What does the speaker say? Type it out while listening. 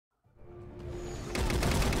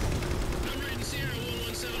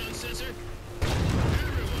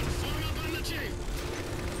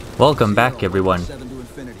Welcome back, everyone,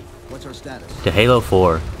 to Halo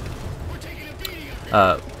 4.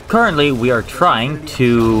 Currently, we are trying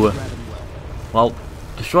to, well,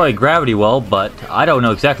 destroy a gravity well, but I don't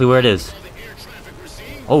know exactly where it is.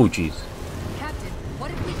 Oh, jeez.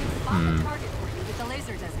 What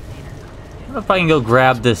if I can go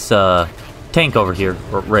grab this tank over here,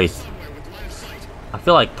 or Wraith? I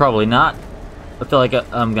feel like probably not. I feel like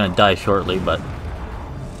I'm gonna die shortly, but...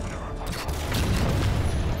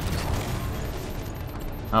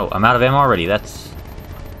 Oh, I'm out of ammo already. That's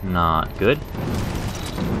not good.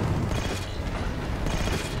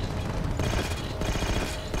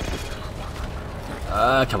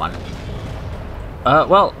 Come on.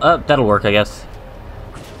 Well, that'll work, I guess.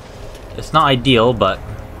 It's not ideal, but...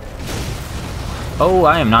 Oh,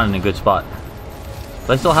 I am not in a good spot.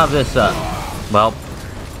 But I still have this, well...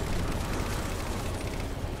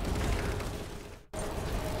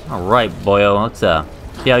 Alright, boyo, let's,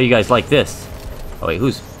 see how you guys like this. Oh, wait,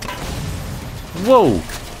 who's... Whoa!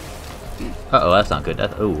 Uh-oh, that's not good.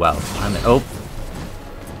 That's... Oh, wow. Oh.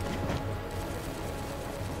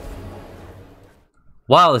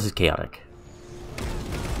 Wow, this is chaotic.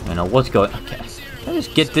 I know what's going... Okay. Can I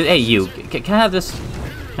just get this... Hey, you. Can I have this? Can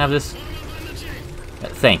I have this?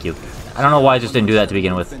 Thank you. I don't know why I just didn't do that to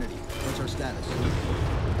begin with.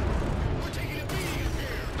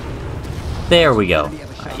 There we go.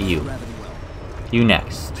 Right, you. You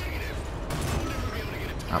next.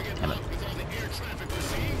 Oh, damn it.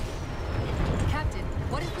 Captain,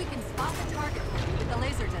 what if we can spot the target with the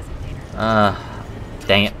laser designator?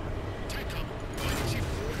 Dang it.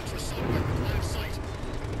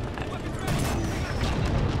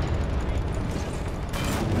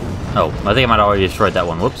 Oh, I think I might have already destroyed that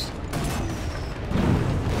one. Whoops.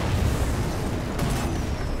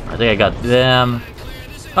 I think I got them.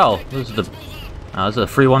 Oh, this is a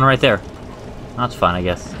free one right there. That's fine, I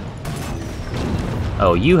guess.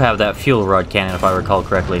 Oh, you have that fuel rod cannon, if I recall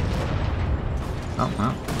correctly. Oh,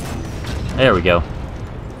 well. There we go.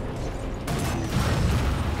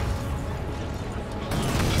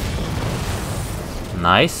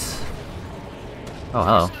 Nice. Oh,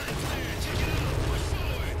 hello.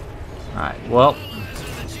 Alright, well.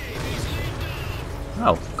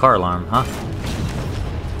 Oh, car alarm, huh?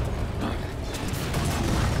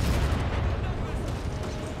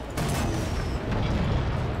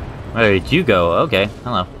 Where did you go? Okay,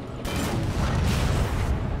 hello.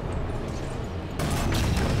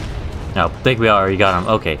 No, I think we already got him.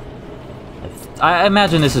 Okay. I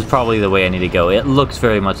imagine this is probably the way I need to go. It looks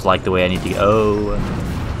very much like the way I need to go.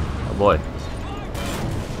 Oh boy.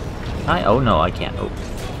 Oh no, I can't. Oh.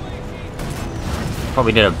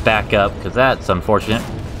 Probably did a back up, because that's unfortunate.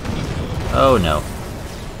 Oh no.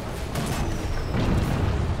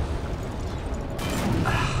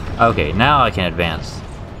 Okay, now I can advance.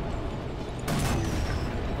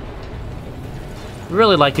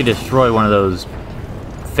 Really like to destroy one of those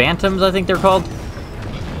phantoms, I think they're called.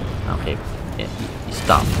 Okay, yeah, you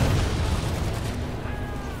stop.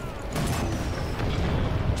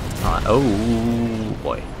 Oh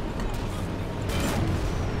boy.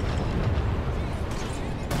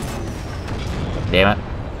 Damn it.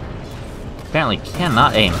 Apparently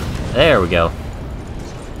cannot aim. There we go.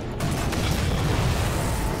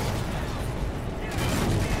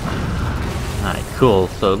 Alright, cool.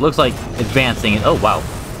 So it looks like advancing. Oh, wow.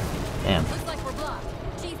 Damn. Looks like we're blocked.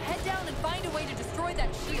 Chief, head down and find a way to destroy that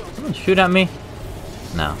shield. Someone shoot at me?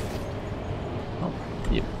 No. Oh,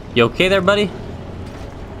 you okay there, buddy?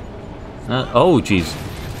 Oh, jeez.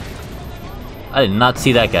 I did not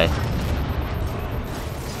see that guy.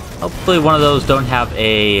 Hopefully one of those don't have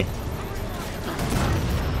a...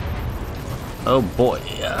 Oh, boy.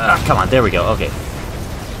 Come on, there we go. Okay.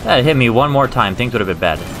 That hit me one more time. Things would have been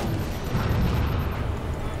bad.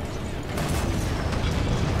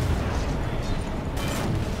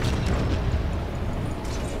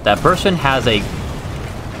 That person has a... I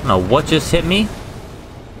don't know what just hit me.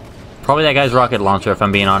 Probably that guy's rocket launcher, if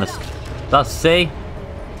I'm being honest. About to say,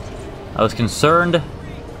 I was concerned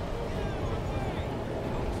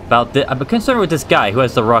about this. I'm concerned with this guy who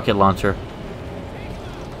has the rocket launcher.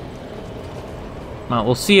 Well,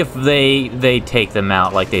 we'll see if they take them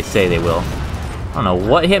out like they say they will. I don't know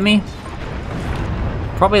what hit me.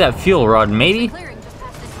 Probably that fuel rod, maybe?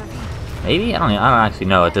 Maybe? I don't actually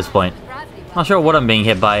know at this point. Not sure what I'm being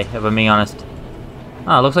hit by, if I'm being honest.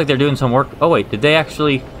 Oh, it looks like they're doing some work. Oh wait, did they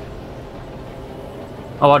actually...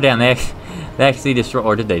 Oh, damn, they actually destroyed...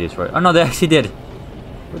 Or did they destroy? Oh no, they actually did.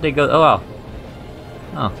 Where'd they go? Oh wow.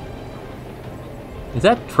 Oh. Is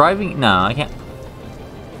that driving? No, I can't...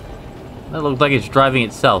 That looks like it's driving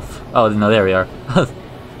itself. Oh, no, there we are.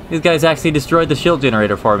 These guys actually destroyed the shield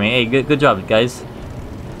generator for me. Hey, good job, guys.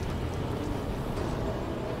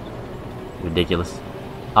 Ridiculous.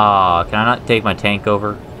 Ah, can I not take my tank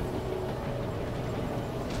over?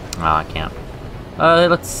 Ah, I can't.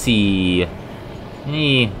 Let's see.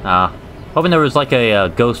 Hoping there was like a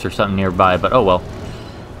ghost or something nearby, but oh well.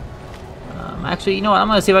 Actually, you know what? I'm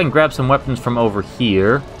gonna see if I can grab some weapons from over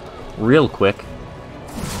here, real quick.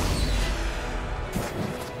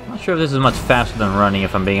 Not sure if this is much faster than running,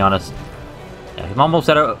 if I'm being honest. Yeah, I'm almost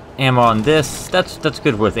out of ammo on this. That's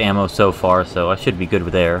good with ammo so far, so I should be good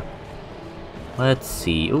with there. Let's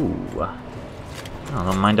see. Ooh. I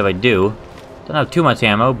don't mind if I do. Don't have too much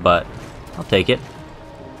ammo, but I'll take it.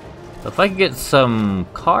 If I could get some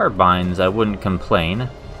carbines, I wouldn't complain.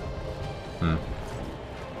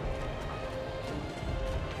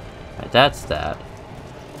 Right, that's that.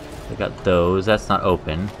 I got those. That's not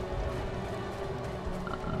open.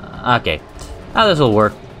 Okay. Now this will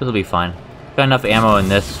work. This will be fine. Got enough ammo in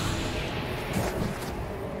this.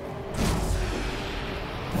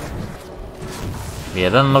 Yeah,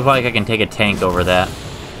 it doesn't look like I can take a tank over that.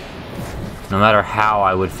 No matter how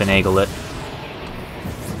I would finagle it.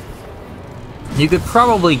 You could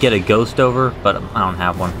probably get a ghost over, but I don't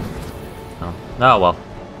have one. Oh well.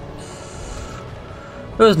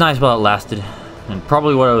 It was nice while it lasted. And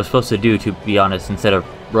probably what I was supposed to do, to be honest, instead of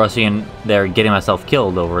rushing in there and getting myself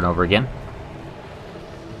killed over and over again.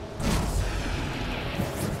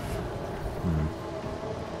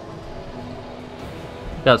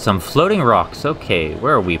 Got some floating rocks. Okay,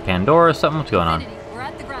 where are we? Pandora? Something? What's going on? We're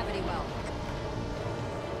at the gravity well.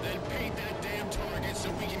 Then paint that damn target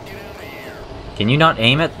so we can get out of here. Can you not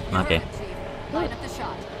aim it? Okay. Line up the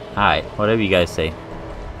shot. Alright, whatever you guys say.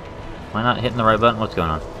 Am I not hitting the right button? What's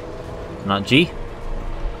going on? Not G?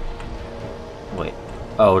 Wait.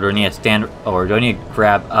 Oh, do I need a stand? Oh, or do I need to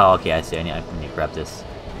grab? Oh, okay, I see. I need to grab this.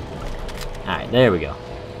 Alright, there we go.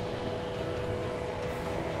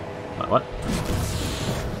 What?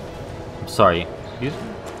 I'm sorry. Excuse me?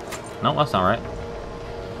 No, that's not right.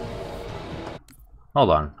 Hold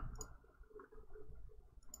on.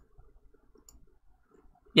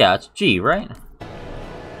 Yeah, it's G, right?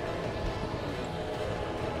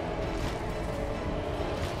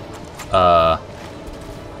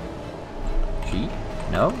 G?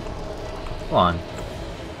 No? Hold on.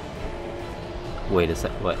 Wait a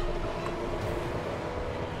sec, what?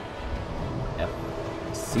 F.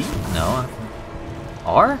 C? No.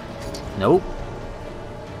 R? Nope.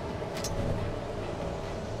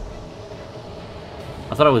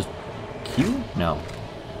 I thought it was Q? No.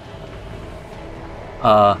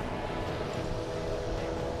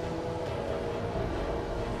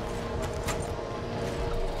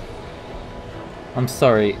 I'm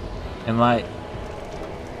sorry. Am I...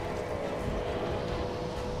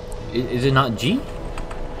 Is it not G?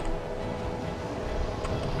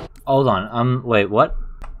 Hold on. Wait, what?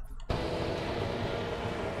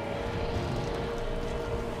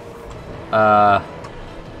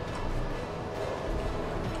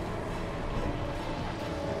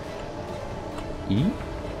 E?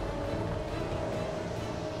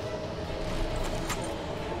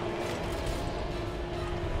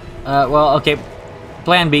 Well, okay.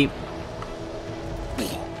 Plan B.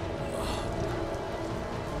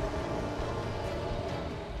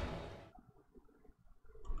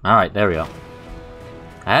 Alright, there we go.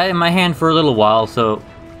 I had it in my hand for a little while, so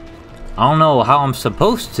I don't know how I'm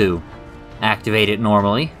supposed to activate it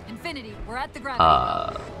normally. Infinity, we're at the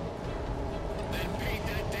gravity. Then paint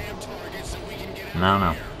that damn target so we can get out No, of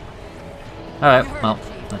no. here. Alright, well,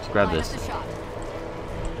 let's grab Line up this. the shot.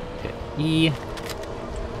 Okay, E.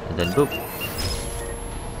 And then boop.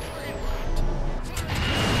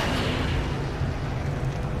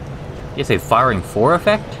 You say firing 4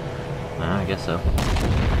 effect? I guess so.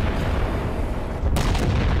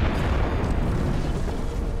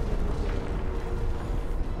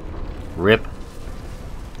 Rip.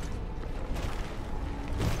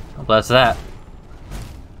 Oh, bless that.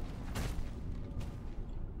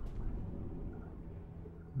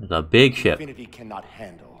 There's a big ship. Infinity cannot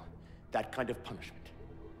handle that kind of punishment.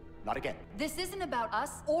 Not again. This isn't about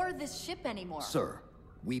us or this ship anymore. Sir,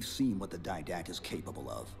 we've seen what the Didact is capable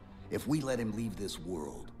of. If we let him leave this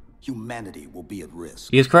world, humanity will be at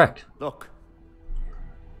risk. He is correct. Look,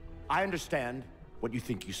 I understand what you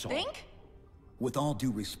think you saw. Think? With all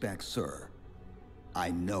due respect, sir, I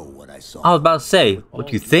know what I saw. I was about to say, With what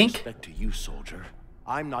all you due think? respect to you, soldier,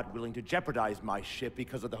 I'm not willing to jeopardize my ship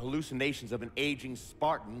because of the hallucinations of an aging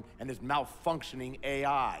Spartan and his malfunctioning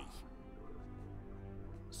AI.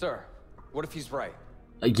 Sir, what if he's right?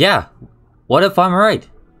 Yeah. What if I'm right?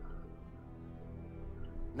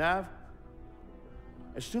 Nav,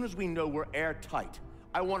 As soon as we know we're airtight,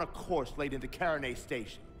 I want a course laid into Carenay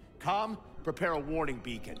Station. Com, prepare a warning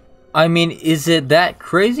beacon. I mean, is it that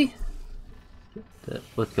crazy?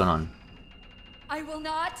 What's going on? I will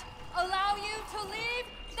not allow you to leave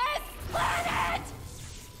this planet!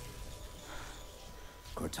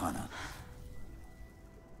 Cortana.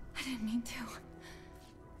 I didn't mean to.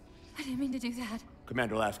 I didn't mean to do that.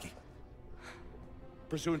 Commander Lasky.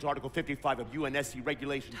 Pursuant to Article 55 of UNSC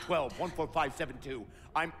Regulation 12-14572,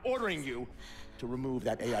 I'm ordering you to remove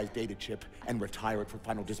that AI's data chip and retire it for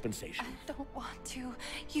final dispensation. I don't want to.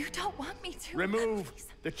 You don't want me to. Remove Please.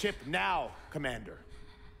 the chip now, Commander.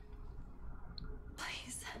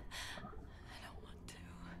 Please. I don't want to.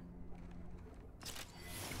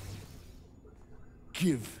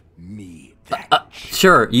 Give me that chip.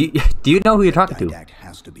 Sure. Do you know who you're talking to? Didact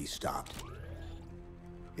has to be stopped.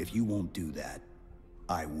 If you won't do that,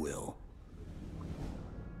 I will.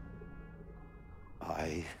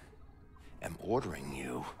 I am ordering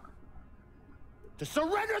you to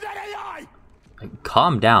surrender that AI!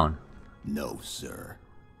 Calm down. No, sir.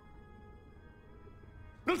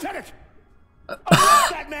 Lieutenant! Arrest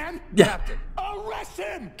that man! Yeah. Captain! Arrest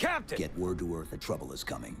him! Captain! Get word to Earth that trouble is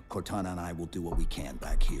coming. Cortana and I will do what we can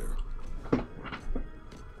back here.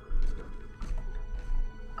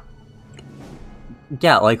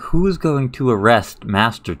 Yeah, like who's going to arrest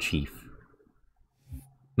Master Chief?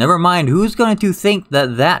 Never mind, who's going to think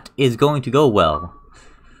that that is going to go well?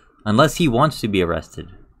 Unless he wants to be arrested.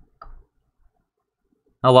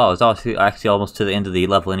 Oh wow, it's actually almost to the end of the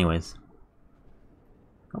level anyways.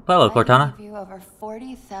 Oh, hello, Cortana. I can give you over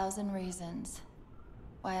 40,000 reasons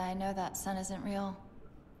why I know that sun isn't real.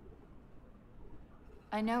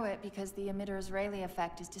 I know it because the emitter's Rayleigh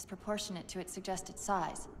effect is disproportionate to its suggested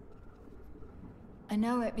size. I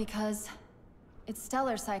know it because its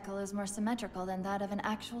stellar cycle is more symmetrical than that of an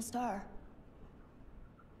actual star.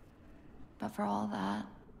 But for all that,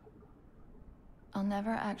 I'll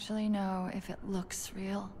never actually know if it looks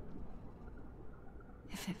real.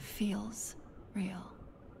 If it feels real.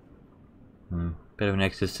 Bit of an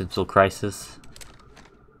existential crisis.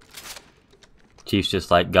 Chief's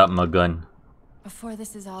just like, got my gun. Before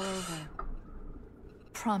this is all over,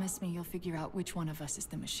 promise me you'll figure out which one of us is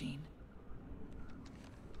the machine.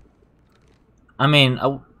 I mean,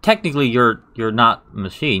 technically you're not a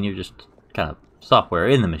machine, you're just kind of software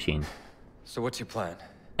in the machine. So what's your plan?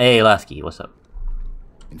 Hey, Lasky, what's up?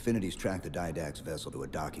 Infinity's tracked the Didact's vessel to a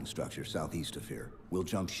docking structure southeast of here. We'll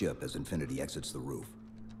jump ship as Infinity exits the roof.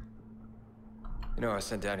 You know, I was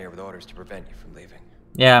sent down here with orders to prevent you from leaving.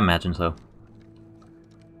 Yeah, I imagine so.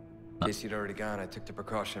 In case you'd already gone, I took the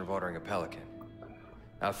precaution of ordering a Pelican.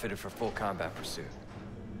 Outfitted for full combat pursuit.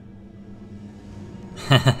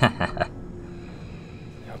 I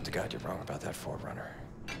hope to God you're wrong about that Forerunner.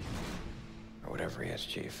 Or whatever he is,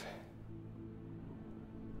 Chief.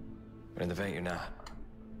 But in the event you're not.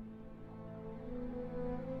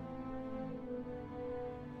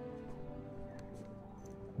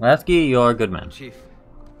 Lasky, you're a good man. Chief.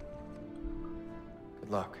 Good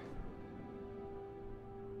luck.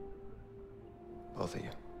 Both of you.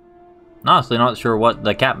 Honestly, not sure what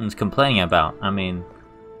the captain's complaining about. I mean,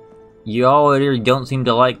 you already don't seem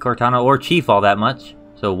to like Cortana or Chief all that much,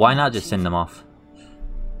 so why not just send them off?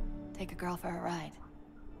 Take a girl for a ride.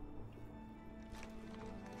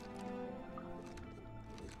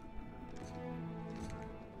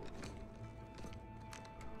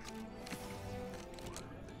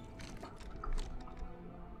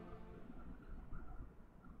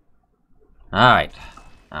 Alright.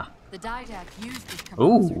 The Didact used this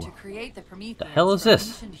composer Ooh. to create the Prometheus The hell is for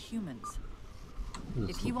this? ancient humans.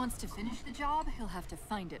 If he wants to finish the job, he'll have to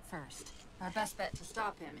find it first. Our best bet to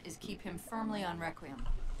stop him is keep him firmly on Requiem.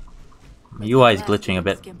 My UI is glitching a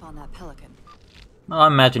bit. Skimp on that Pelican. Well, I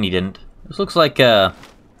imagine he didn't. This looks like, hey,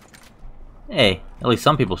 at least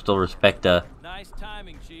some people still respect, Nice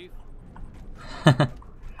timing, Chief.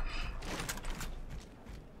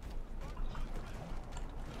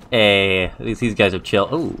 Hey, at least these guys are chill.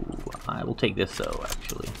 Oh, I will take this though,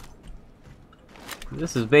 actually.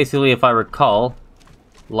 This is basically, if I recall,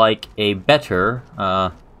 like a better,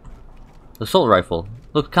 assault rifle.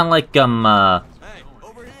 Looks kind of like, Hey,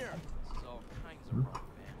 over here.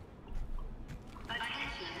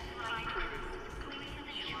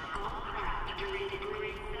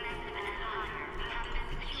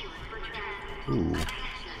 Ooh.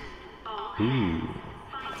 Ooh.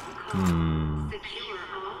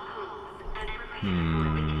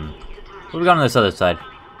 What do we got on this other side?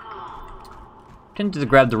 Tend to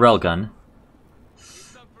grab the railgun.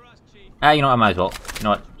 Ah, you know what, I might as well. You know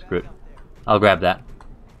what, screw it. I'll grab that.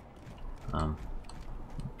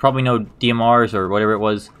 probably no DMRs or whatever it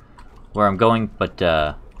was where I'm going, but,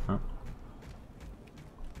 oh,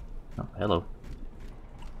 hello.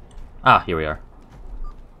 Ah, here we are.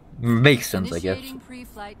 Makes sense, I guess. Initiating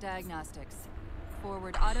pre-flight diagnostics.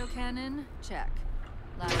 Forward autocannon, check.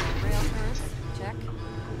 Lateral rail curves, check.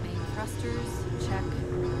 Main thrusters, check.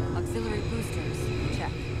 Auxiliary boosters,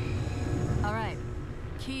 check. All right.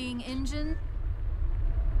 Keying engine.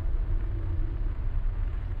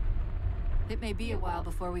 It may be a while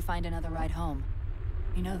before we find another ride home.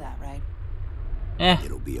 You know that, right?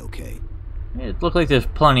 It'll be okay. It looks like there's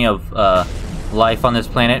plenty of life on this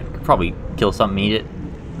planet. Could probably kill something, eat it.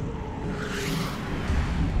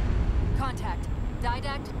 Contact.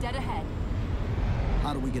 Didact dead ahead.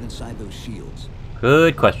 How do we get inside those shields?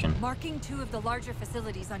 Good question. Marking 2 of the larger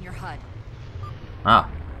facilities on your HUD. Ah.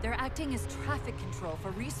 They're acting as traffic control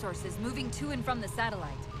for resources moving to and from the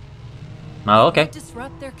satellite. Oh, okay. To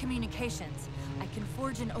disrupt their communications, I can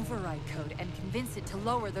forge an override code and convince it to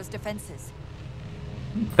lower those defenses.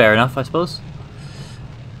 Fair enough, I suppose.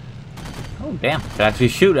 Oh, damn. Could actually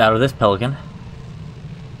shoot out of this pelican.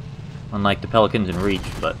 Unlike the pelicans in Reach,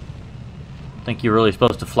 but I think you're really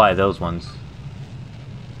supposed to fly those ones.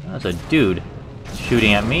 That's a dude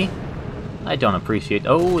shooting at me. I don't appreciate...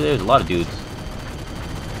 Oh, there's a lot of dudes.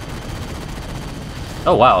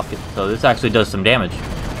 Oh, wow. So this actually does some damage.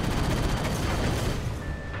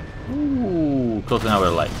 Ooh, close enough with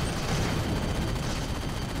the light.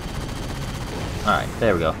 Alright,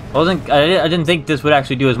 there we go. I didn't think this would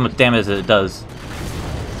actually do as much damage as it does.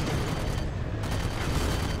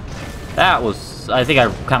 That was... I think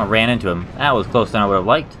I kind of ran into him. That was closer than I would have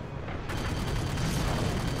liked.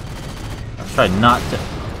 Let's try not to...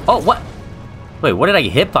 Oh, what? Wait, what did I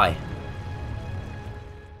get hit by?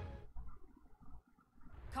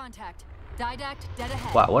 Contact. Didact dead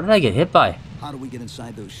ahead. Wow, what did I get hit by? How do we get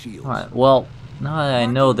inside those shields? Alright, well, now that I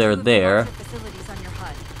know they're there... Facilities on your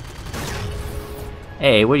HUD.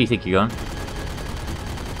 Hey, where do you think you're going?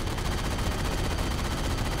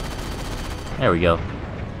 There we go.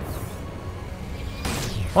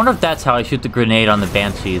 I wonder if that's how I shoot the grenade on the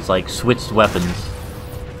Banshees, like switched weapons.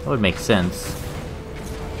 That would make sense.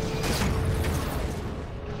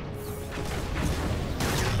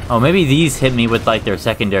 Oh, maybe these hit me with like their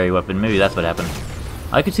secondary weapon. Maybe that's what happened.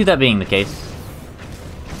 I could see that being the case.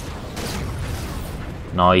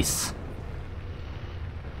 Nice.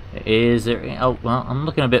 Is there... Oh, well, I'm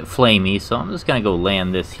looking a bit flamey, so I'm just gonna go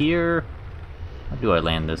land this here. How do I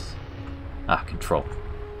land this? Ah, control.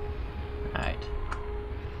 Alright.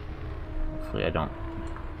 Hopefully I don't...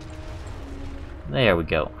 There we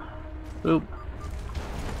go. Boop.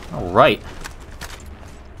 Alright.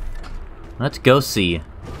 Let's go see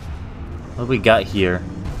what we got here.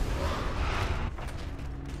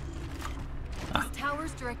 This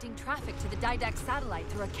tower's directing traffic to the Didact satellite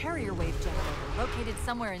through a carrier wave generator located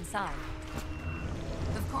somewhere inside.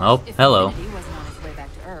 Of course, Oh, if hello. Infinity wasn't on its way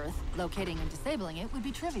back to Earth, locating and disabling it would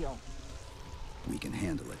be trivial. We can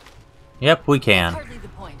handle it. Yep, we can. Hardly the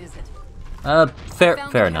point, is it? Fair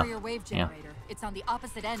Found fair the enough. carrier wave Yeah. generator. It's on the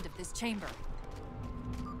opposite end of this chamber.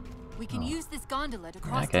 We can use this gondola to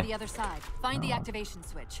cross Okay. to the other side. Find the activation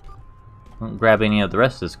switch. Won't grab any of the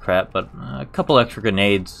rest of this crap, but a couple extra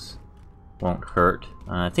grenades won't hurt.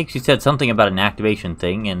 I think she said something about an activation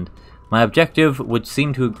thing, and my objective would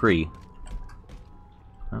seem to agree.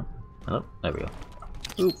 Oh, hello? There we go.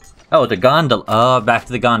 Oop. Oh, the gondola. Oh, back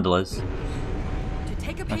to the gondolas. To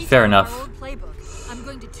take a That's page fair out of enough. our old playbook, I'm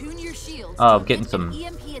going to tune your shields Oh, to I'm getting emit some- an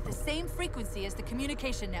EMP at the same frequency as the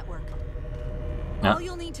communication network. Yeah. All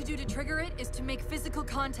you'll need to do to trigger it is to make physical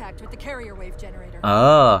contact with the carrier wave generator.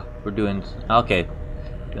 Ah, we're doing... Okay.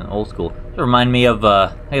 Doing old school. It remind me of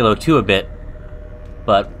Halo 2 a bit,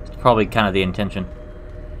 but it's probably kind of the intention.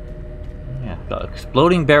 Yeah, got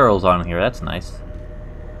exploding barrels on here. That's nice.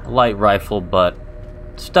 A light rifle, but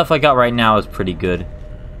stuff I got right now is pretty good.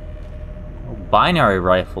 Binary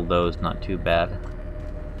rifle, though, is not too bad.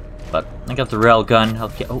 But I got the rail gun.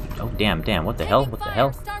 Okay. Oh, damn. What the hell? Taking What the fire,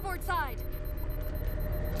 hell? Starboard side.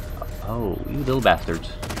 Oh, you little bastards.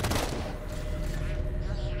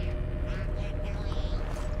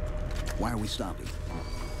 Why are we stopping?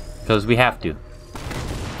 Because we have to.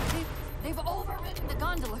 They've overridden the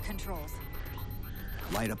gondola controls.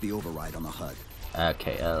 Light up the override on the HUD.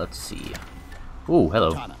 Okay, let's see. Ooh,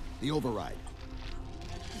 hello. Tana, the override.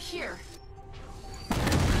 Here.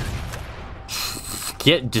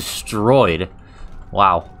 Get destroyed.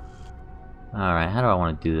 Wow. Alright, how do I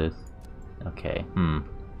want to do this? Okay,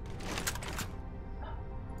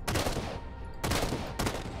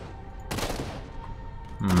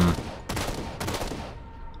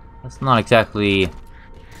 That's not exactly...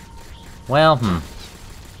 Well,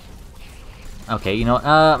 Okay, you know what?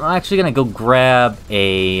 I'm actually gonna go grab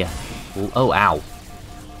a... Oh, ow.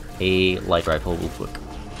 A light rifle real quick.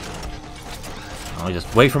 Let me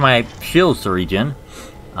just wait for my shields to regen.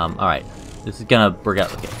 Alright. This is gonna work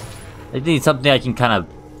out. Okay. I need something I can kind of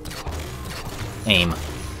aim.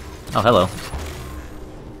 Oh, hello.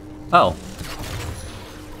 Oh.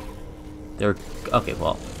 They're... Okay,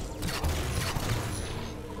 well.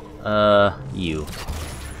 You.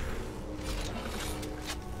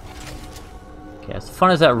 Okay, as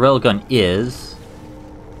fun as that railgun is...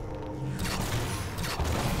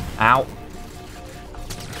 Ow.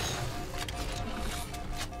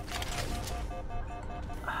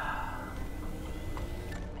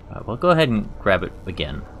 Alright, well, go ahead and grab it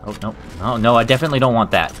again. Oh, no. Oh, no, I definitely don't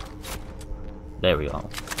want that. There we go.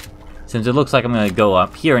 Since it looks like I'm gonna go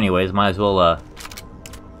up here anyways, might as well,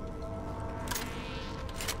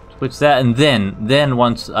 switch that, and then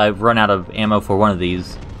once I've run out of ammo for one of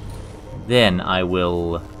these, then I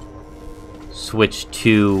will switch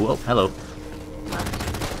to... Oh, hello.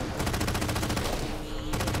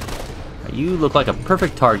 You look like a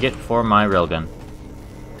perfect target for my railgun.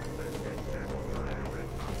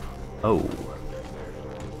 Oh.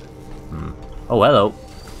 Oh, hello.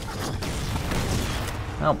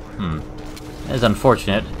 Oh, that is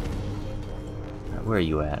unfortunate. Where are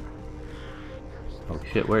you at? Oh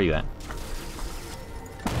shit, where are you at?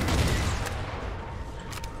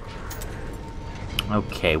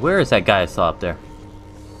 Okay, where is that guy I saw up there?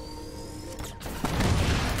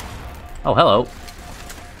 Oh, hello.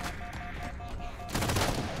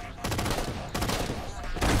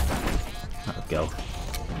 There we go.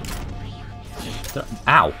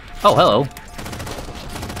 Ow! Oh, hello!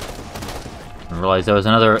 I didn't realize there was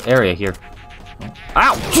another area here.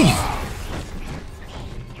 Ow! Jeez!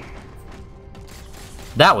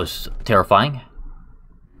 That was terrifying.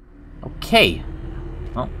 Okay.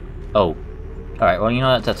 Oh. Oh. Alright, well, you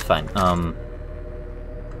know what? That's fine. In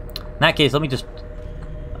that case, let me just...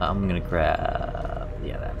 I'm gonna grab...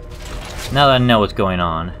 Yeah, that. Now that I know what's going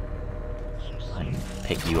on, I can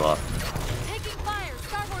pick you up. Taking fire,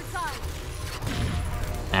 starboard side.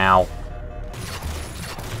 Ow.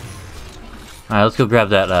 Alright, let's go grab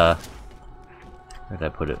that, where did I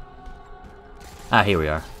put it? Ah, here we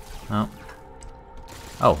are. Oh.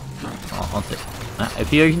 Oh. I'll take...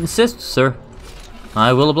 if you insist, sir,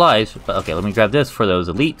 I will oblige. But okay, let me grab this for those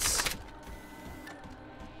elites.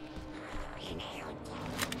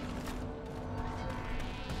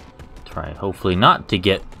 Try, hopefully not to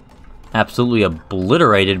get absolutely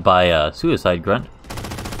obliterated by a suicide grunt.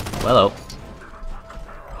 Oh, hello.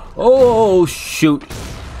 Oh, shoot.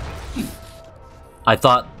 I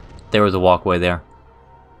thought there was a walkway there.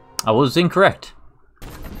 I was incorrect.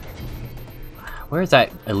 Where's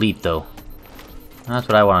that elite, though? That's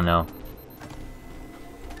what I want to know.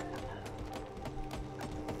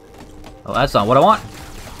 Oh, that's not what I want.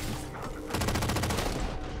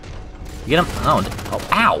 You get him? Oh, oh,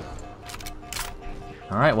 ow!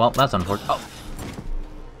 Alright, well, that's unfortunate. Oh.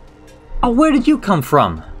 Oh, where did you come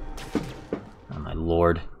from? Oh, my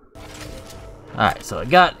lord. Alright, so I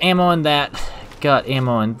got ammo in that. Got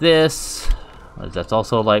ammo in this. That's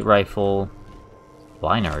also a light rifle.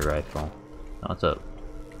 Binary rifle. Oh, it's a...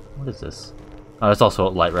 What is this? Oh, that's also a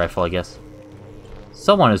light rifle, I guess.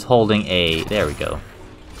 Someone is holding a... There we go.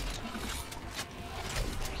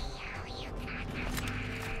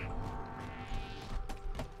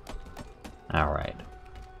 Alright.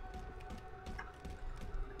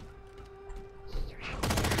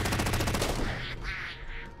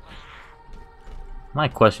 My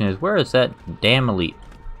question is, where is that damn elite?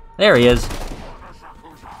 There he is!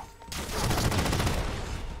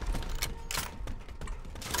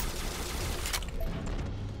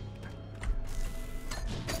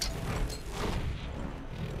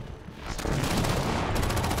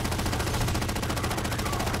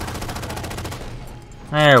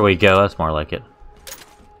 There we go, that's more like it.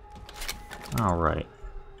 Alright.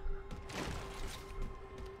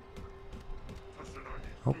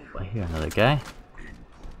 Oh, I hear another guy.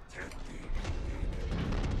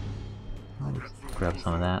 I'll just grab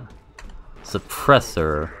some of that.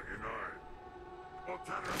 Suppressor.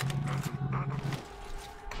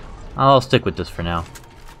 I'll stick with this for now.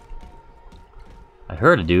 I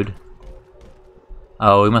heard a dude.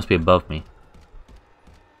 Oh, he must be above me.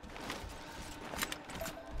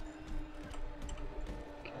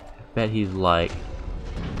 Bet he's like...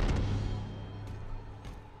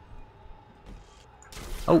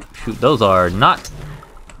 Oh, shoot, those are not...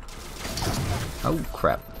 Oh,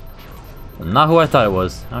 crap. Not who I thought it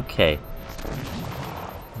was. Okay.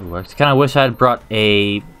 Ooh, I kind of wish I had brought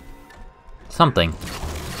a... something.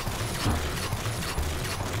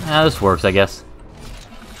 Ah, this works, I guess.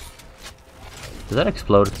 Does that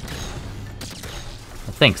explode?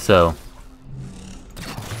 I think so.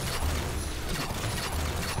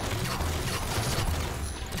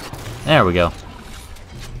 There we go.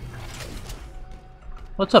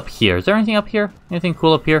 What's up here? Is there anything up here? Anything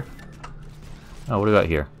cool up here? Oh, what do we got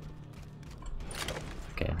here?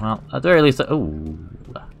 Okay, well, at the very least... Ooh.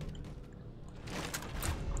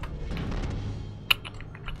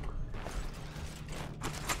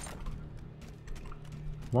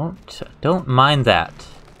 Don't mind that.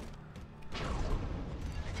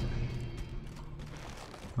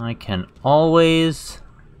 I can always...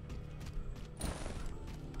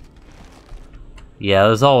 Yeah,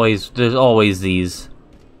 there's always these.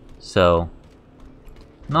 So,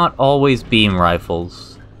 not always beam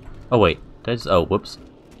rifles. Oh wait, oh, whoops.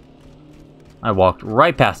 I walked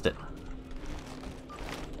right past it.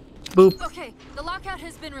 Boop. Okay, the lockout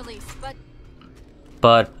has been released, but...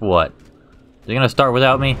 But what? Is it gonna start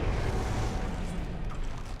without me?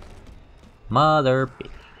 Mother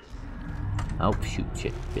bitch. Oh, shoot,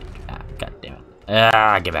 shit, bitch. Ah, god damn it.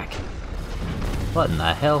 Ah, get back. What in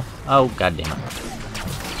the hell? Oh, god damn it.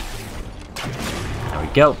 There we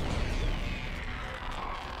go.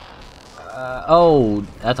 Oh,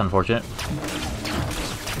 that's unfortunate.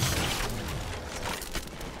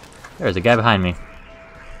 There's a guy behind me.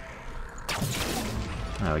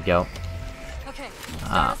 There we go. Okay.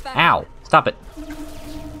 Ow! Stop it.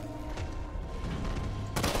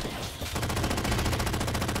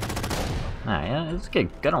 Yeah, it's good.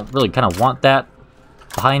 I don't really kind of want that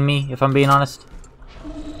behind me, if I'm being honest.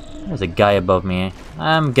 There's a guy above me.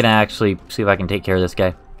 I'm gonna actually see if I can take care of this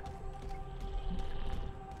guy.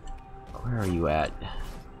 Where are you at?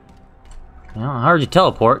 You know, I heard you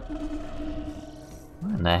teleport.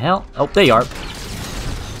 What in the hell? Oh, there you are.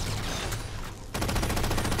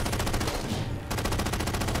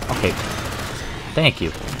 Okay. Thank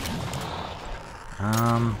you.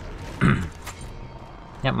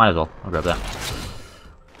 Yeah, might as well. I'll grab that.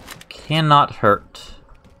 Cannot hurt.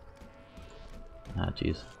 Ah,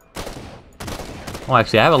 jeez. Oh,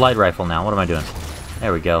 actually, I have a light rifle now. What am I doing?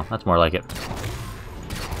 There we go. That's more like it.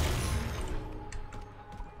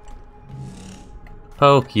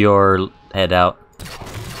 Poke your head out.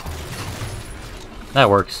 That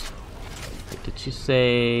works. Did she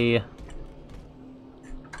say...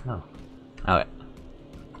 Oh. Okay.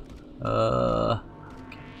 Okay.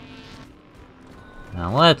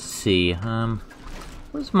 Now let's see.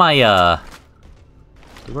 Where's my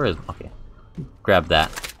where is... Okay. Grab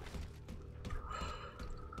that.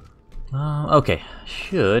 Okay.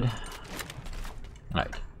 Should...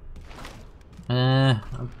 Alright.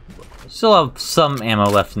 Still have some ammo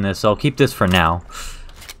left in this, so I'll keep this for now.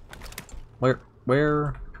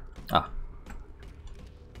 Where... Ah.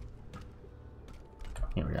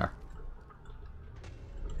 Here we are.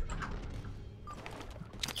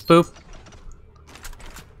 Boop.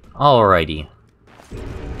 Alrighty.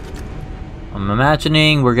 I'm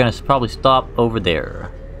imagining we're gonna probably stop over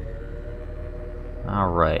there.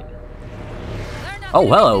 Alright. Oh,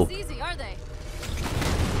 hello! Easy, are they?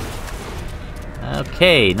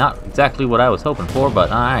 Okay, not exactly what I was hoping for,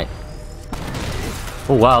 but alright.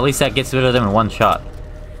 Oh wow, at least that gets rid of them in one shot.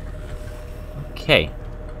 Okay.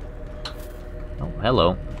 Oh,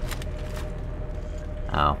 hello.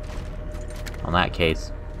 Oh. On that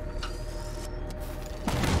case.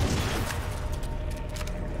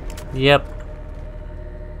 Yep.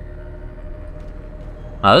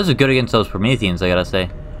 Oh, this is good against those Prometheans, I gotta say.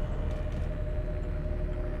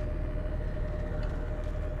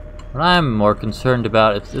 What I'm more concerned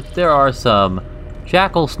about is if there are some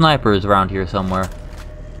jackal snipers around here somewhere.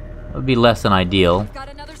 That would be less than ideal. Got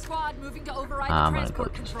another squad moving to override I'm the gonna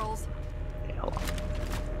transport go controls. Okay, hold on.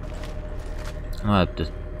 I'm gonna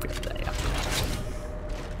just grab that, yeah.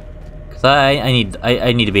 Cause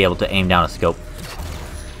I need to be able to aim down a scope.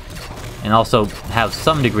 And also have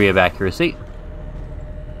some degree of accuracy.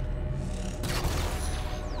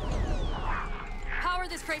 Power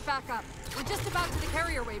this crate back up. We're just about to the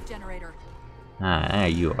carrier wave generator. Ah, there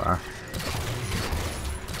you are.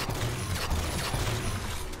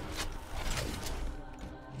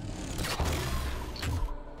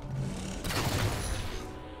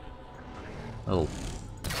 Oh.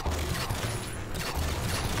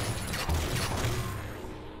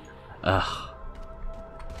 Ugh.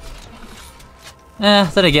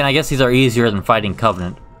 Then again, I guess these are easier than fighting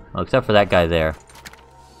Covenant. Well, except for that guy there.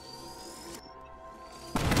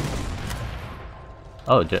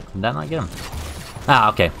 Oh, did that not get him? Ah,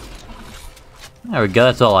 okay. There we go,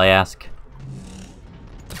 that's all I ask.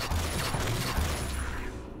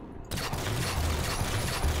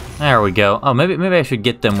 There we go. Oh, maybe I should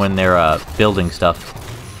get them when they're building stuff.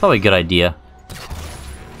 Probably a good idea.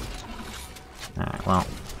 Alright, well.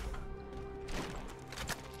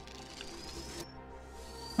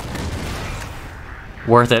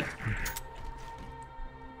 Worth it.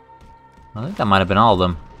 I think that might have been all of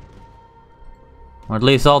them. Or at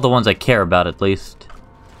least all the ones I care about, at least.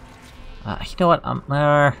 You know what?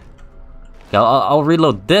 I'll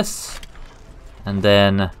reload this. And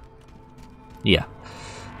then... yeah.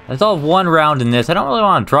 I still have 1 round in this. I don't really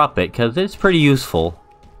want to drop it, because it's pretty useful.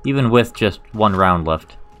 Even with just 1 round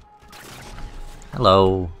left.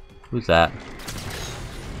 Hello. Who's that?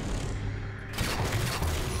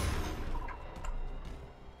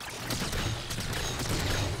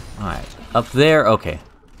 Alright. Up there? Okay.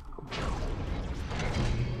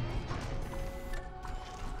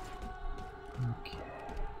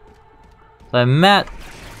 So I met...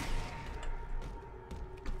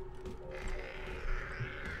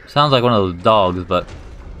 sounds like one of those dogs, but...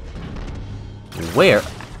 where?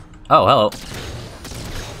 Oh, hello.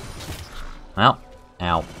 Well,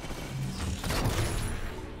 ow.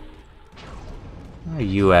 Where are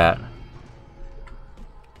you at?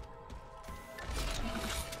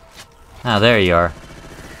 Ah, there you are.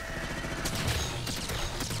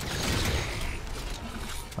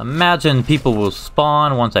 Imagine people will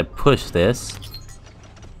spawn once I push this.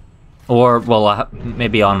 Or, well,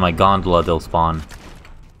 maybe on my gondola they'll spawn.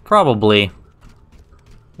 Probably.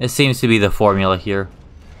 It seems to be the formula here.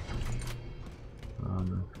 Oh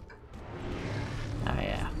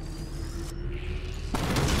yeah.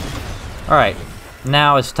 Alright,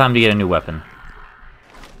 now it's time to get a new weapon.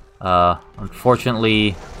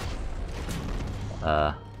 Unfortunately...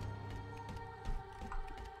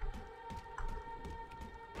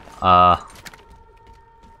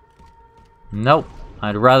 nope.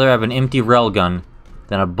 I'd rather have an empty railgun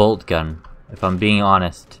than a bolt gun, if I'm being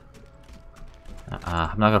honest.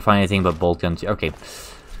 I'm not gonna find anything but bolt guns here. Okay.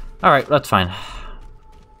 Alright, that's fine.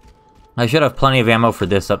 I should have plenty of ammo for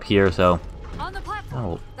this up here, so... On the platform.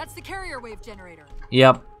 Oh. That's the carrier wave generator.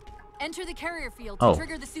 Yep. Enter the carrier field to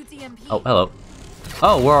trigger the suit's EMP. Oh, hello.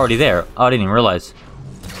 Oh, we're already there. Oh, I didn't even realize.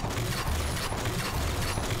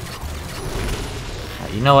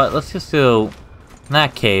 You know what? Let's just go... in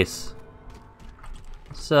that case...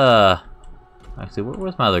 let's, actually,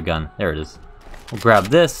 where's my other gun? There it is. We'll grab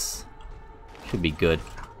this. Should be good.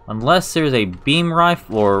 Unless there's a beam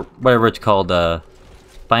rifle, or whatever it's called,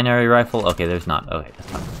 binary rifle. Okay, there's not. Okay, that's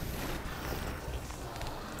fine.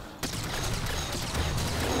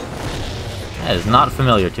 That is not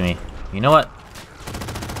familiar to me. You know what?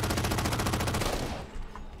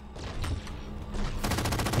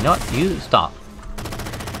 You know what? You stop.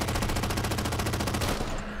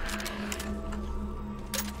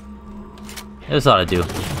 This ought to do.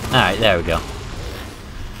 Alright, there we go.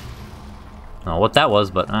 I don't know what that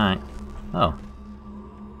was, but alright. Oh.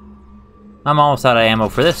 I'm almost out of ammo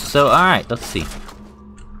for this, so alright, let's see.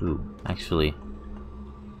 Ooh, actually.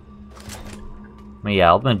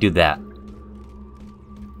 Yeah, I'm gonna do that.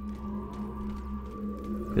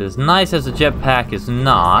 As nice as a jetpack is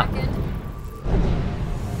not. The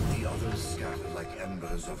others scattered like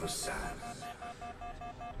embers over sand.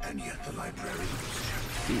 And yet the librarian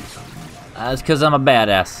That's because I'm a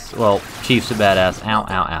badass. Well, Chief's a badass. Ow,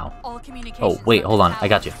 ow, ow. Oh, wait, hold on. I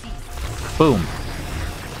got you. Boom.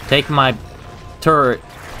 Take my turret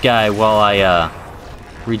guy while I,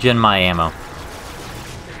 regen my ammo.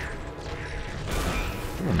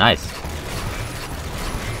 Ooh, nice.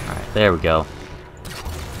 Alright, there we go.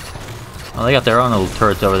 Oh, they got their own little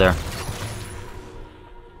turrets over there.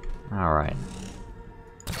 Alright.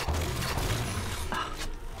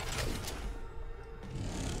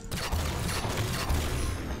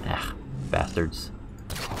 Ah, bastards.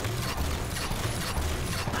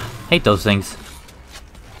 Hate those things.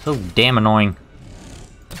 So damn annoying.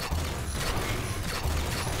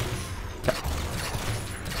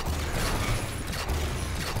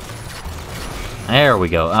 There we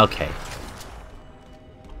go. Okay.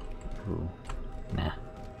 Ooh. Nah.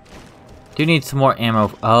 Do need some more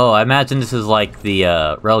ammo. Oh, I imagine this is like the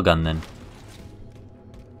railgun then.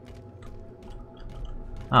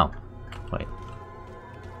 Oh. Wait.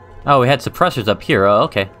 Oh, we had suppressors up here. Oh,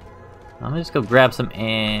 okay. Let me just go grab some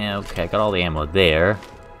ammo. Okay, I got all the ammo there.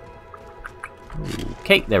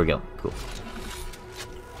 Okay, there we go. Cool.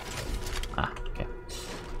 Ah, okay.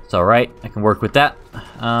 It's alright. I can work with that.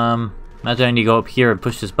 Imagine I need to go up here and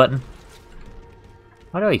push this button.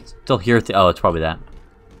 Why do I still hear oh, it's probably that.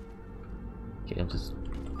 Okay, I'll just...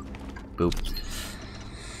 boop.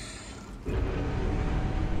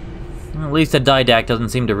 Well, at least the Didact doesn't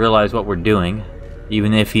seem to realize what we're doing.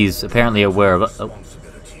 Even if he's apparently aware of it. Oh.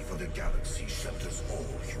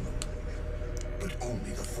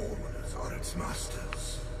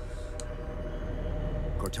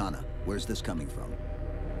 Cortana, where's this coming from?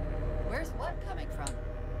 Where's what coming from?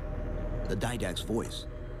 The Didact's voice.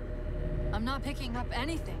 I'm not picking up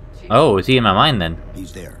anything, Chief. Oh, is he in my mind then?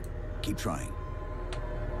 He's there. Keep trying.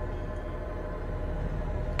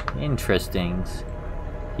 Interesting.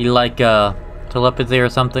 He like telepathy or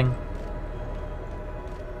something?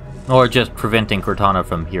 Or just preventing Cortana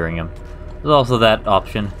from hearing him. There's also that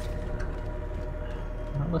option.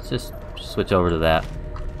 Well, let's just switch over to that.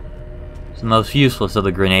 It's the most useless of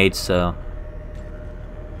the grenades, so...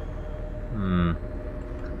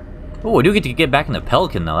 Oh, I do get to get back in the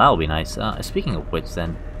Pelican, though. That'll be nice. Speaking of which,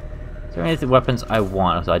 then... Is there any weapons I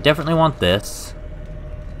want? So I definitely want this.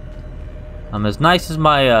 As nice as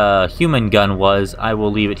my human gun was, I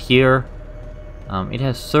will leave it here. It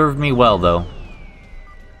has served me well, though.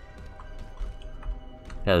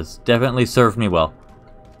 It has definitely served me well.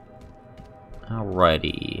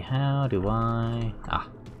 Alrighty, how do I...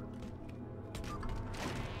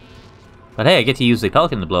 But hey, I get to use the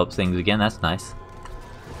Pelican to blow up things again, that's nice.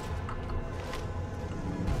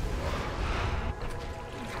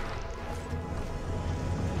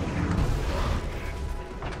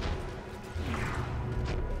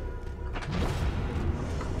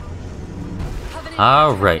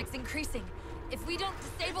 Alright. Increasing. If we don't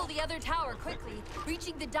disable the other tower quickly,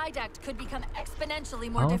 reaching the Didact could become exponentially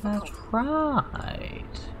more difficult. That's right.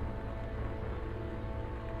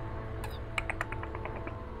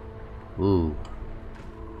 Ooh.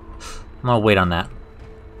 I'm gonna wait on that.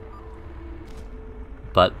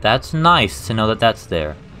 But that's nice to know that that's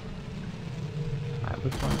there. Alright,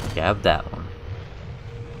 which one? Okay, I have that one.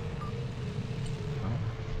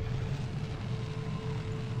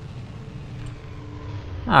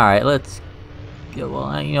 Alright, let's go.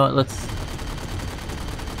 Well, you know what, let's...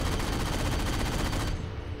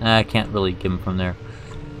 I can't really give him from there.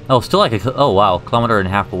 Oh, still like a... Oh, wow. Kilometer and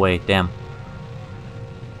a half away. Damn.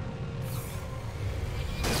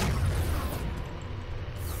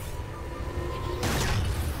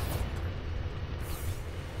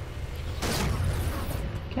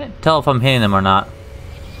 Can't tell if I'm hitting them or not.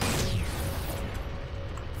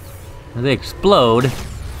 If they explode,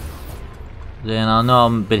 then I'll know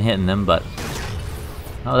I've been hitting them, but...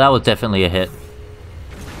 Oh, that was definitely a hit.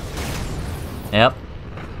 Yep.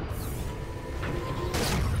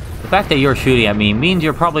 The fact that you're shooting at me means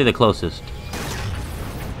you're probably the closest.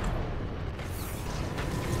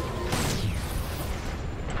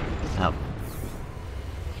 Oh.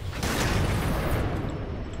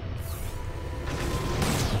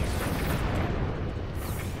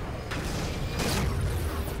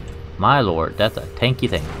 My lord, that's a tanky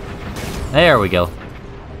thing. There we go.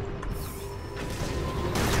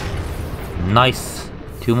 Nice.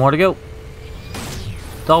 2 more to go.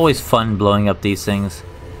 It's always fun blowing up these things.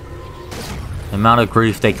 The amount of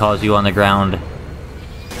grief they cause you on the ground.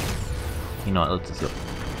 You know what, let's just go.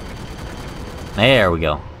 There we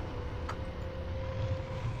go.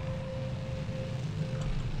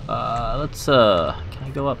 Can I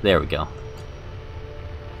go up? There we go.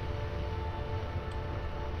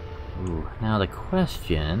 Ooh, now the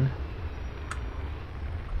question...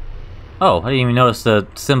 Oh, I didn't even notice the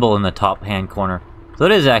symbol in the top hand corner. So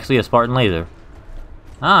it is actually a Spartan laser.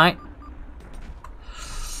 Alright.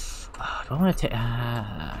 Do I want to take...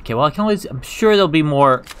 okay, well I can always... I'm sure there'll be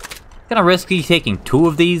more... Kind of risky taking 2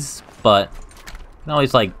 of these, but... I can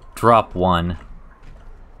always, like, drop 1.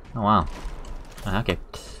 Oh, wow. Okay.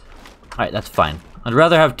 Alright, that's fine. I'd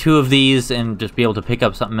rather have 2 of these and just be able to pick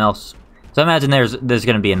up something else. So I imagine there's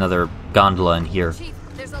going to be another gondola in here. Chief,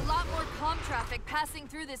 there's a lot more comm traffic passing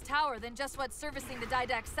through this tower than just what's servicing the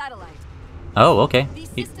Didact satellite. Oh, okay. These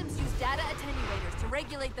systems use data attenuators to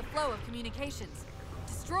regulate the flow of communications.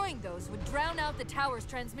 Destroying those would drown out the tower's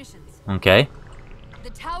transmissions. Okay. The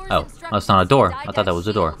tower's oh, that's not a door. I thought that was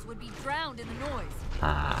a door. Would be drowned in the noise.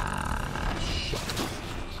 Ah, shit.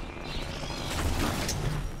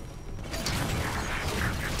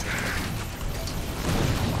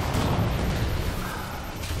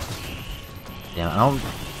 Damn it,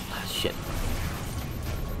 oh, shit.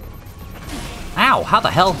 Ow, how the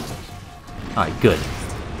hell? Alright, good.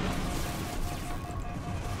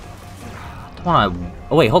 I wanna...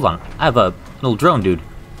 Oh wait, hold on. I have a little drone, dude.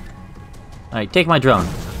 Alright, take my drone.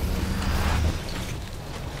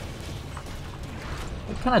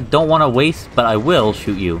 I kinda don't want to waste, but I will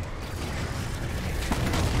shoot you.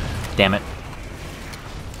 Damn it.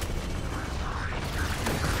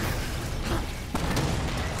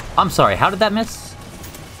 I'm sorry, how did that miss?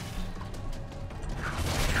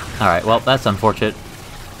 Alright, well, that's unfortunate.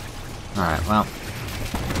 Alright, well.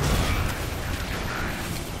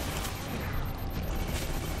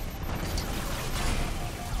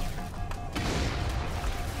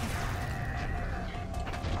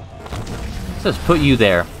 Let's just put you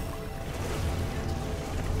there.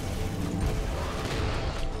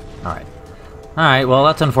 Alright. Alright, well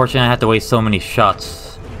that's unfortunate I had to waste so many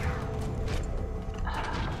shots.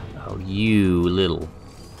 Oh, you little...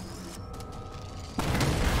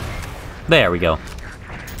 There we go.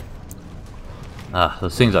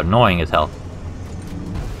 Those things are annoying as hell.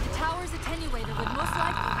 The tower's attenuator would most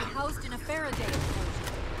likely be housed in a Faraday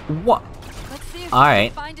enclosure. What? Let's see if All we right.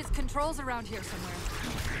 can find its controls around here somewhere.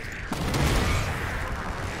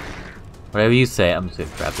 Whatever you say, I'm just gonna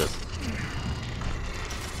grab this.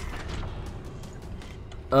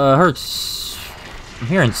 Hurts. I'm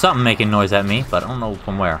hearing something making noise at me, but I don't know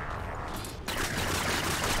from where.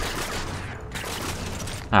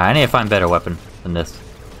 Alright, I need to find a better weapon than this.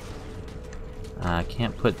 I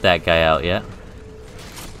can't put that guy out yet.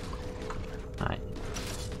 Alright.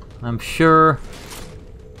 I'm sure...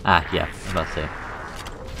 Ah, yeah, I was about to say.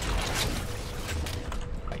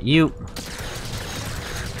 Alright, you...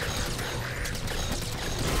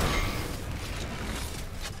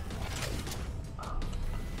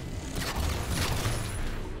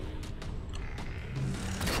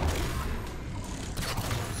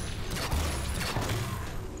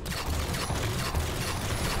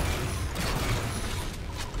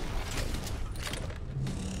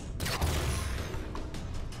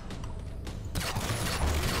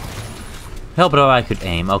 Help it if I could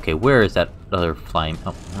aim. Okay, where is that other flying?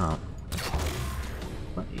 Oh, no.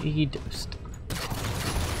 What he just...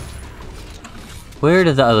 Where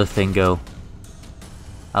did the other thing go?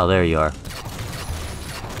 Oh, there you are.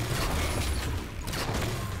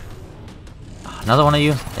 Another one of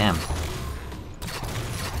you? Damn.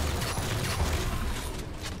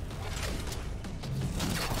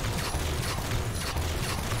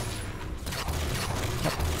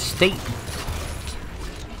 Stay...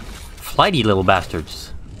 Flighty little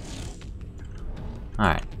bastards.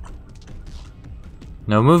 Alright.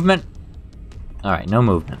 No movement? Alright, no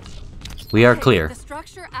movement. We are clear. The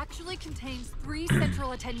structure actually contains 3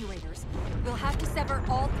 central attenuators. We'll have to sever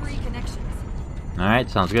all 3 connections. Alright,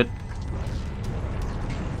 sounds good.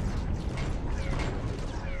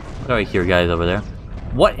 What do I hear, guys, over there?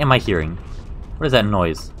 What am I hearing? What is that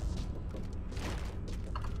noise?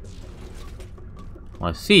 Well,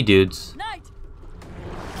 I see dudes. Knight!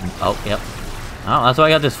 Oh, yep. Oh, that's what I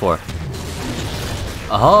got this for.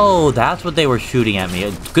 Oh, that's what they were shooting at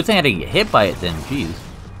me. Good thing I didn't get hit by it then. Jeez.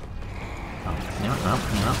 Oh,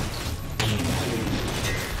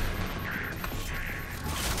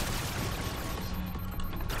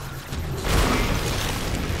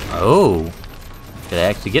 no. Oh. Did I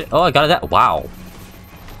actually get it? Oh, I got it. Wow.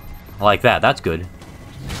 I like that. That's good.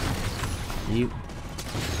 You.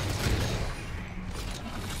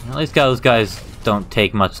 At least those guys don't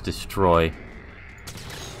take much to destroy.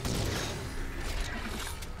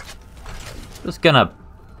 Just gonna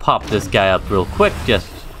pop this guy up real quick just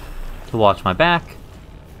to watch my back.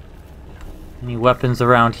 Any weapons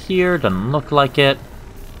around here? Doesn't look like it.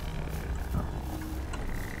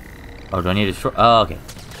 Oh, do I need to destroy? Oh, okay.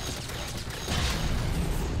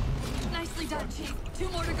 Nicely done, Chief. 2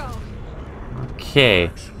 more to go. Okay.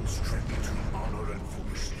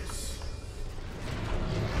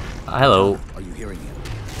 Hello. Are you hearing him?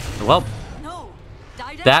 Well, No.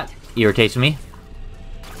 that irritates me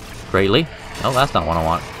greatly. No, that's not what I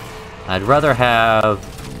want. I'd rather have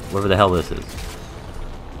whatever the hell this is.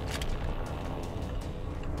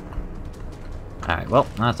 Alright, well,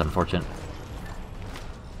 that's unfortunate.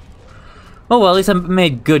 Oh well, at least I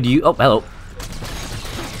made good use. Oh, hello.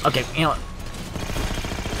 Okay, you know what?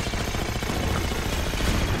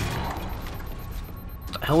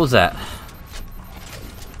 What the hell was that?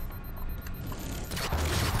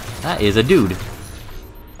 That is a dude.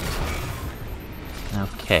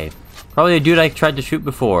 Okay. Probably a dude I tried to shoot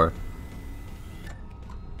before.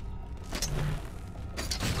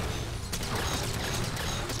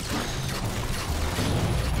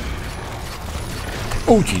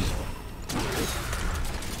 Oh, jeez.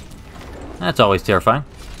 That's always terrifying.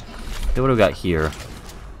 Okay, what do we got here?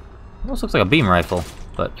 Almost looks like a beam rifle,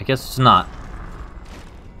 but I guess it's not.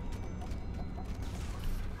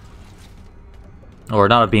 Or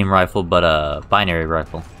not a beam rifle, but a binary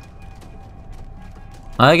rifle.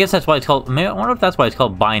 I guess that's why it's called... Maybe, I wonder if that's why it's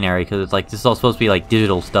called binary, because it's like, this is all supposed to be like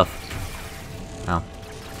digital stuff. Oh.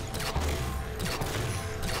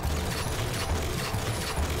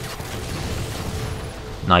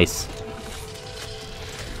 Nice.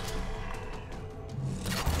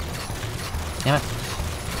 Damn it.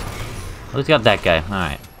 At least got that guy.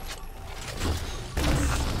 Alright.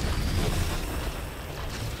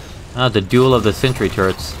 Ah, the duel of the sentry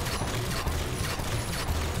turrets.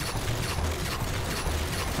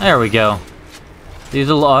 There we go. These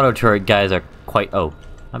little auto turret guys are quite... Oh,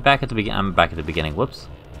 I'm back at the beginning. Whoops.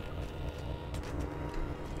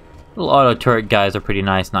 Little auto turret guys are pretty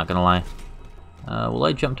nice, not gonna lie. Will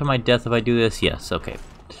I jump to my death if I do this? Yes, okay.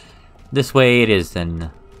 This way it is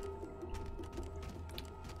then.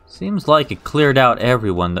 Seems like it cleared out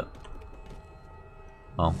everyone that...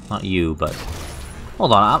 Well, not you, but...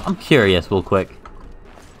 Hold on, I'm curious real quick.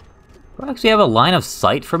 Do I actually have a line of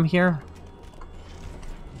sight from here?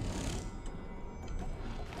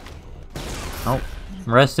 Oh,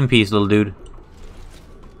 rest in peace, little dude.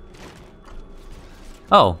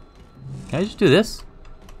 Oh, can I just do this?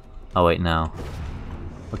 Oh wait, no.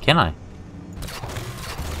 Or can I?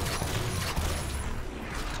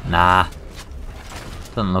 Nah.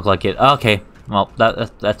 Doesn't look like it. Okay, well,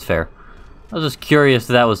 that's fair. I was just curious if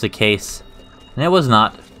that was the case. And it was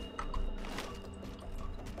not.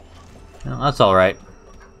 No, that's alright.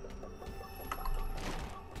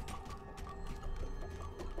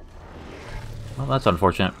 Well, that's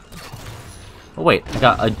unfortunate. Oh wait, I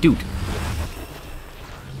got a dude.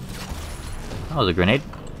 That was a grenade.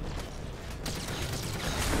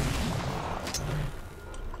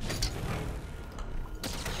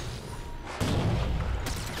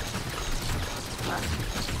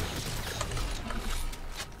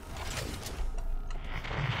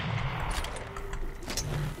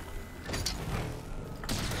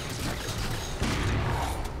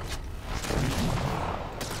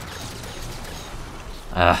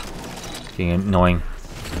 Getting annoying.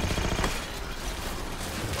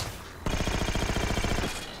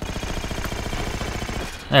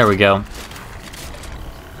 There we go.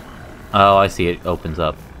 Oh, I see it opens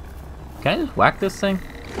up. Can I just whack this thing?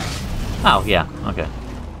 Oh, yeah, okay.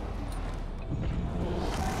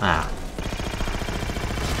 Ah.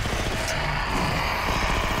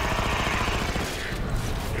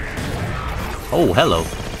 Oh, hello.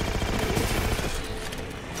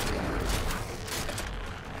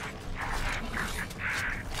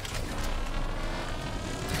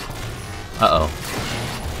 Uh-oh.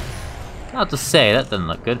 Not to say, that doesn't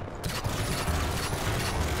look good.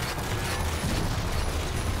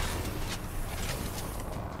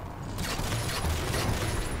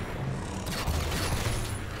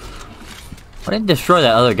 I didn't destroy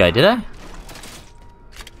that other guy, did I?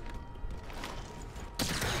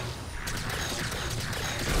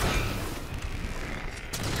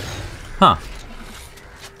 Huh.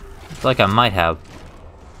 Looks like I might have.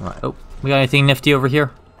 Alright, oh, we got anything nifty over here?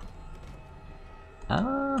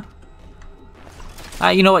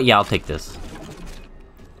 You know what? Yeah, I'll take this.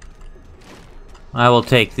 I will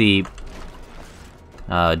take the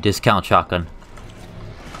discount shotgun.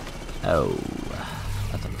 Oh,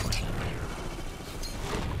 that's unfortunate.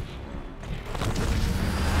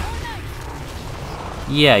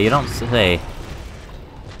 Yeah, you don't say.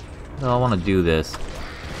 No, I want to do this.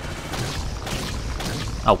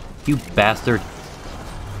 Oh, you bastard.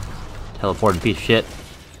 Teleporting piece of shit.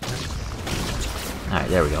 Alright,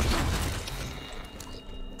 there we go.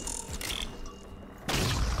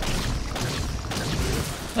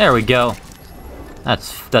 There we go.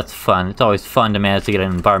 That's fun. It's always fun to manage to get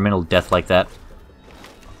an environmental death like that.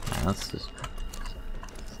 Right, let's just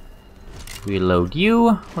reload you.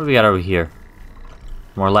 What do we got over here?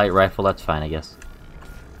 More light rifle. That's fine, I guess.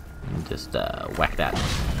 And just whack that.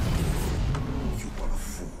 You are a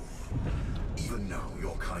fool. Even now,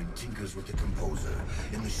 your kind tinkers with the composer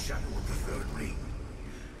in the shadow of the third ring.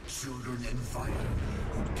 Children in fire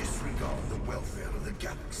who disregard the welfare of the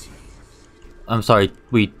galaxy. I'm sorry,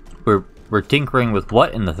 we're tinkering with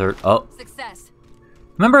what in the third? Oh, Success.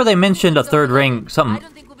 Remember they mentioned a third ring something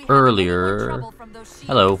earlier.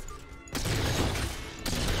 Hello.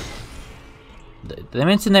 They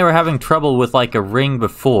mentioned they were having trouble with like a ring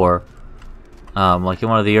before, like in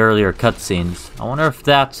one of the earlier cutscenes. I wonder if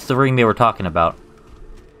that's the ring they were talking about.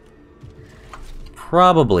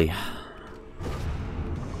 Probably.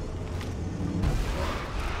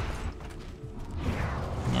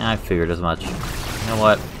 Yeah, I figured as much. You know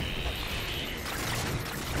what?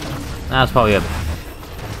 That's probably a...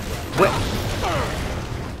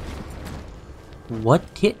 What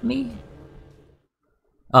hit me?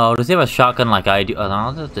 Oh, does he have a shotgun like I do? Oh, no,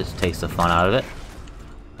 I'll just take the fun out of it.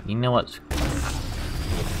 You know what?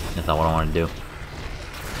 That's not what I want to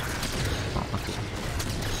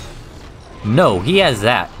do. No, he has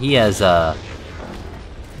that. He has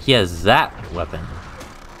that weapon.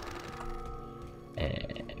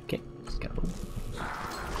 Okay, let's go.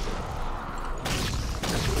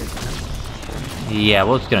 Yeah,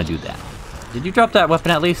 we're just gonna do that. Did you drop that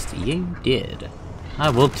weapon at least? Yeah, you did. I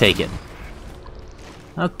will take it.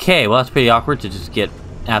 Okay, well that's pretty awkward to just get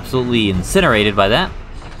absolutely incinerated by that.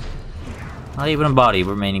 Not even a body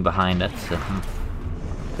remaining behind. That's. They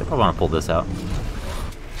probably want to pull this out.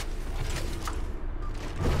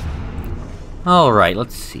 All right.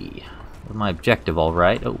 Let's see. What's my objective? All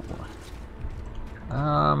right. Oh.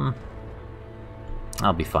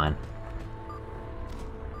 I'll be fine.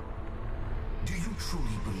 Do you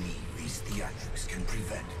truly believe these theatrics can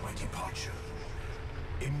prevent my departure?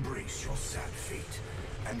 Embrace your sad fate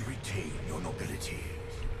and retain your nobility.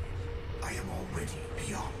 I am already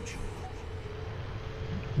beyond you.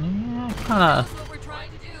 Yeah, kinda. That's what we're trying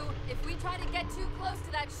to do. If we try to get too close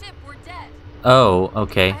to that ship, we're dead. Oh,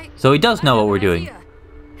 okay. So he does know what we're doing.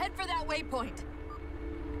 Head for that waypoint.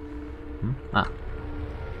 Ah.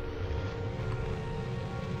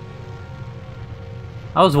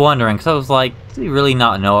 I was wondering, because I was like, does he really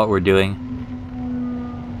not know what we're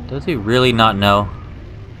doing? Does he really not know?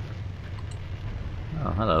 Oh,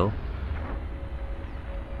 hello.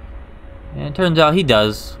 And it turns out he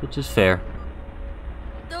does, which is fair.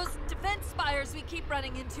 Those defense spires we keep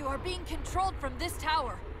running into are being controlled from this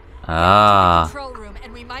tower. Ah. Get into the control room,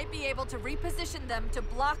 and we might be able to reposition them to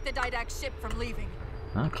block the Didact ship from leaving.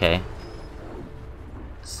 Okay.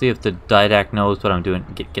 See if the Didact knows what I'm doing.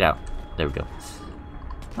 Get out. There we go.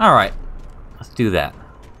 Alright. Let's do that.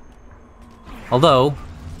 Although,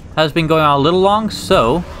 has been going on a little long,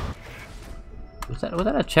 so... Was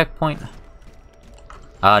that a checkpoint?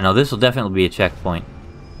 No, this will definitely be a checkpoint.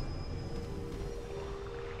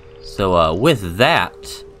 So, with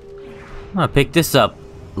that, I'm gonna pick this up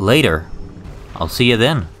later. I'll see you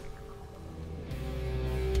then.